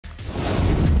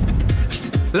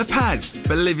La Paz,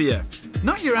 Bolivia.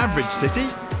 Not your average city.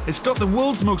 It's got the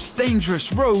world's most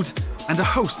dangerous road and a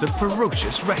host of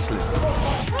ferocious wrestlers.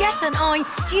 Gethin and I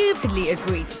stupidly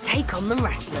agreed to take on the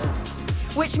wrestlers,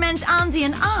 which meant Andy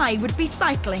and I would be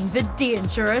cycling the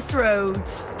dangerous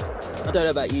roads. I don't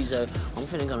know about you, Zoe. I'm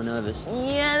feeling kind of nervous.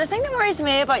 Yeah, the thing that worries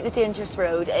me about the dangerous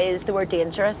road is the word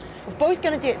dangerous. We're both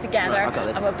going to do it together, right, I got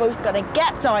this. and we're both going to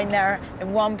get down there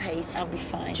in one piece and we'll be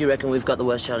fine. Do you reckon we've got the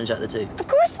worst challenge out of the two? Of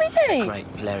course we do. Great,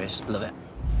 hilarious, love it.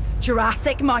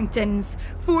 Jurassic Mountains,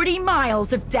 40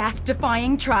 miles of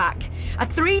death-defying track, a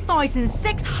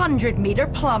 3,600-metre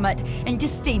plummet into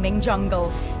steaming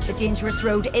jungle. The dangerous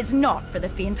road is not for the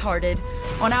faint-hearted.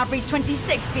 On average,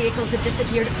 26 vehicles have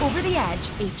disappeared over the edge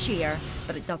each year,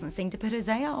 but it doesn't seem to put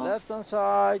Jose off. Left hand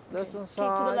side, left hand side.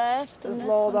 Keep to the left, and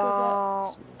Slow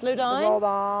down. Slow down. Slow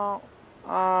down.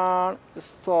 And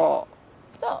stop.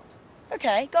 Stop.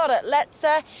 Okay, got it. Let's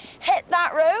hit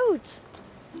that road.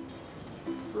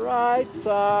 Right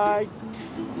side.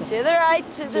 To the right,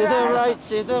 to the right.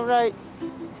 To the right.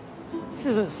 This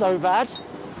isn't so bad.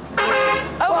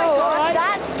 Oh my gosh,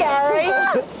 that's scary.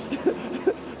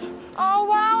 Oh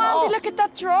wow, Andy, look at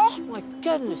that drop. Oh my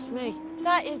goodness me.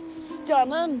 That is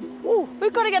stunning. Ooh.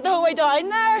 We've got to get the whole way down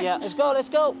there. Yeah, let's go, let's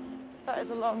go. That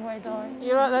is a long way down.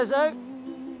 You right there, Zoe?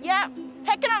 Yeah,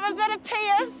 picking up a bit of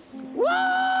pace. Woo!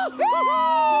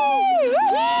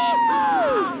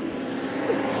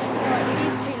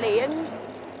 These two lanes,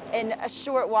 in a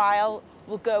short while,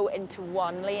 will go into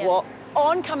one lane. What?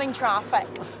 Oncoming traffic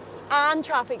and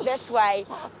traffic this way,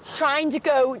 trying to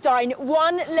go down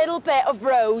one little bit of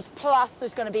road, plus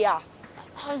there's going to be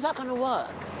us. How's that going to work?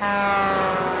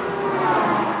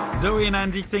 Zoe and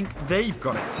Andy think they've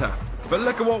got it tough, but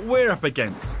look at what we're up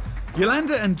against.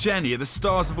 Yolanda and Jenny are the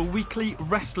stars of a weekly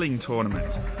wrestling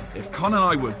tournament. If Con and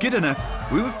I were good enough,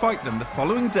 we would fight them the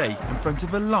following day in front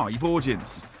of a live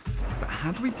audience. But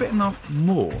had we bitten off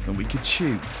more than we could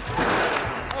chew?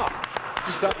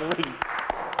 Is that the ring?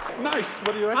 Nice,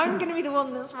 what do you reckon? I'm going to be the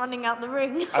one that's running out the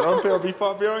ring. I don't think I'll be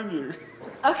far behind you.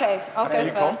 Okay, I'll After go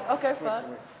you, first. Con. I'll go first.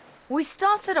 We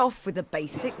started off with a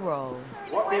basic roll.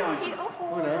 What behind you?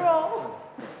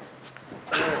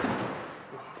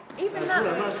 Even that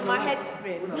makes my head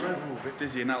spin. Ooh, a bit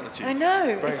dizzy in altitude. I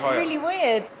know, Very it's high really up.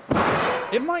 weird.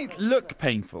 It might look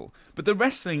painful, but the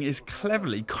wrestling is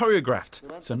cleverly choreographed,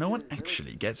 so no one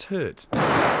actually gets hurt.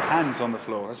 Hands on the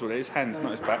floor, that's what it is. Hands,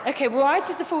 not his back. Okay, well, I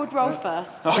did the forward roll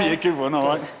first. Oh, yeah, good one, all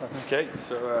right. Okay,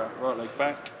 so right leg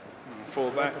back,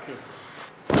 fall back.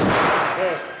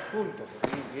 Yes.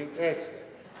 Yes.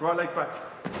 Right leg back.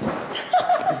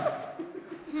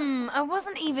 I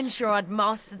wasn't even sure I'd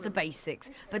mastered the basics,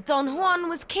 but Don Juan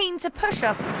was keen to push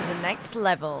us to the next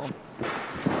level.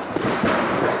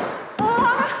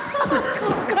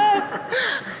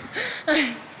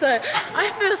 So,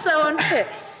 I feel so unfit.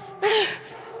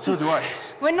 So do I.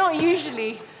 We're not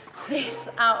usually this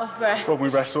out of breath. When we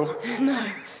wrestle. No.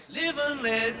 Live and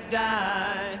let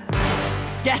die.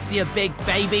 Yes, you big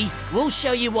baby. We'll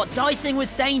show you what dicing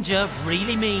with danger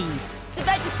really means. The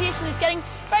vegetation is getting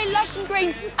very lush and green,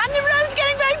 and the road's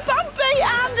getting very bumpy,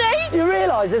 Andy! Do you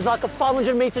realise there's like a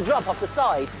 500-metre drop off the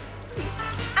side?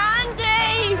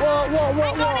 Andy! What? I'm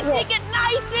going to take it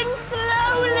nice and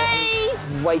slowly!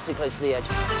 Way too close to the edge.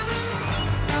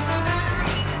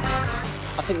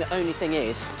 I think the only thing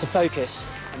is to focus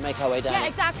and make our way down. Yeah,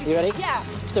 exactly. You ready? Yeah.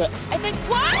 Let's do it. I think...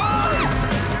 Whoa!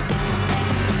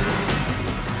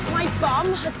 My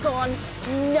bum has gone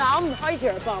numb. How's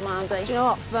your bum, Andy? Do you know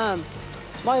what? Firm.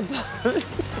 My bum...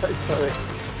 So sorry.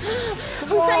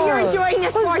 Jose, you're enjoying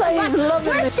this part. Jose's loving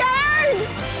We're this. scared!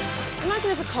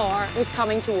 Imagine if a car was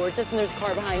coming towards us and there's a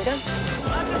car behind us.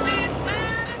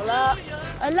 Hola.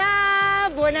 Hola,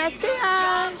 buenos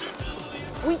dias.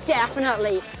 We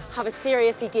definitely have a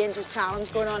seriously dangerous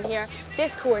challenge going on here.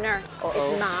 This corner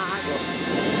is mad.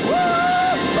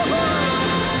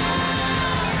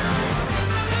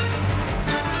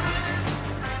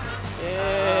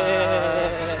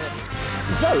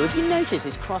 So, have you noticed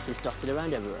this cross is dotted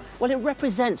around everywhere? Well, it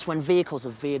represents when vehicles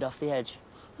have veered off the edge.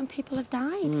 And people have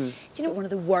died. Do you know one of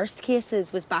the worst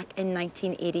cases was back in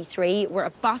 1983 where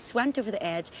a bus went over the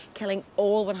edge, killing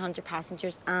all 100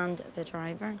 passengers and the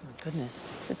driver. Oh, goodness.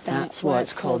 So That's why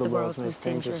it's called the world's most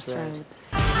dangerous road.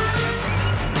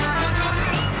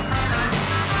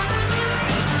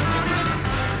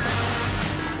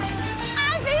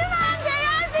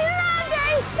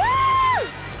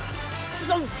 This is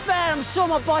unfair. I'm sure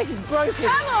my bike is broken.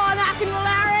 Come on,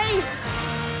 Akinwolere!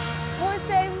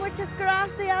 Jose, muchas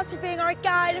gracias for being our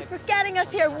guide and for getting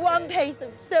us here one piece.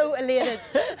 I'm so elated.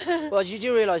 Well, did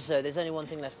you realise, though, there's only one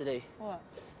thing left to do? What?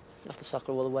 You have to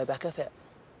sucker all the way back up it.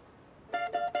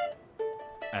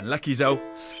 And lucky so,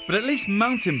 but at least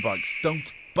mountain bikes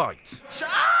don't bite.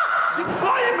 You're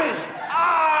biting me!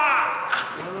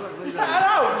 Is that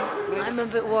allowed? I'm a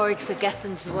bit worried for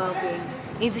Gethin's well-being.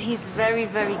 Either he's very,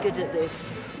 very good at this,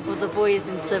 or the boy is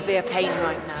in severe pain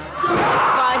right now. But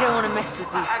I don't want to mess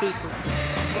with these people.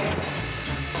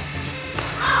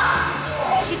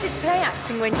 She did play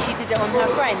acting when she did it on her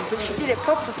friend, but she did it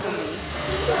proper for me.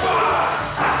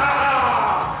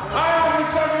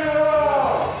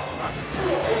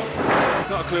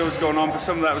 Not a clue what's going on, but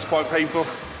some of that was quite painful.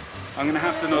 I'm going to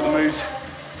have to know the moves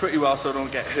pretty well so I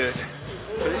don't get hurt.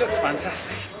 But it looks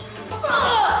fantastic.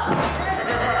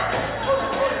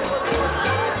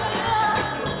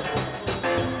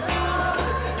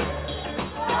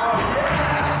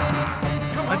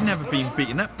 I'd never been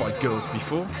beaten up by girls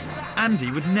before.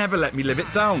 Andy would never let me live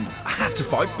it down. I had to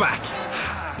fight back.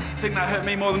 I think that hurt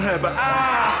me more than her, but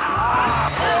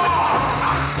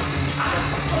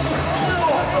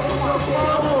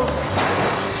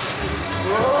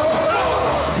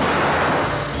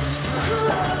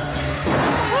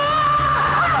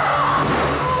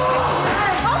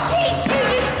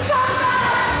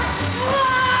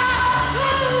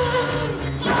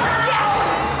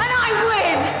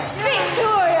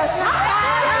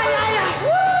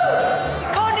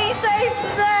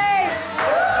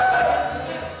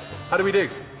How do we do?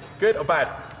 Good or bad?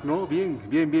 No, bien.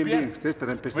 Usted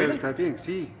para empezar está bien.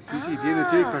 Sí, viene,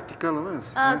 tiene que practicarlo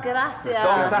más. Oh,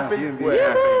 gracias. Happy? Bien. We're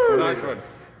happy. Nice one.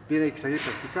 Tiene que seguir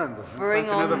practicando. Bring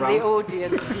on the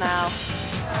audience now.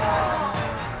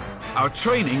 Our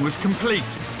training was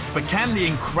complete, but can the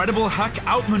incredible Huck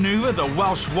outmaneuver the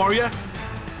Welsh warrior?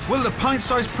 Will the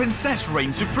pint-sized princess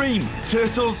reign supreme?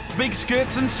 Turtles, big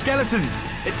skirts and skeletons.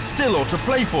 It's still all to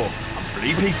play for. I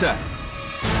believe Peter.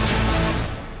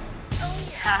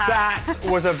 that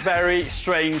was a very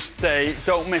strange day.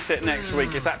 Don't miss it next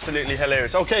week. It's absolutely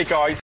hilarious. Okay, guys.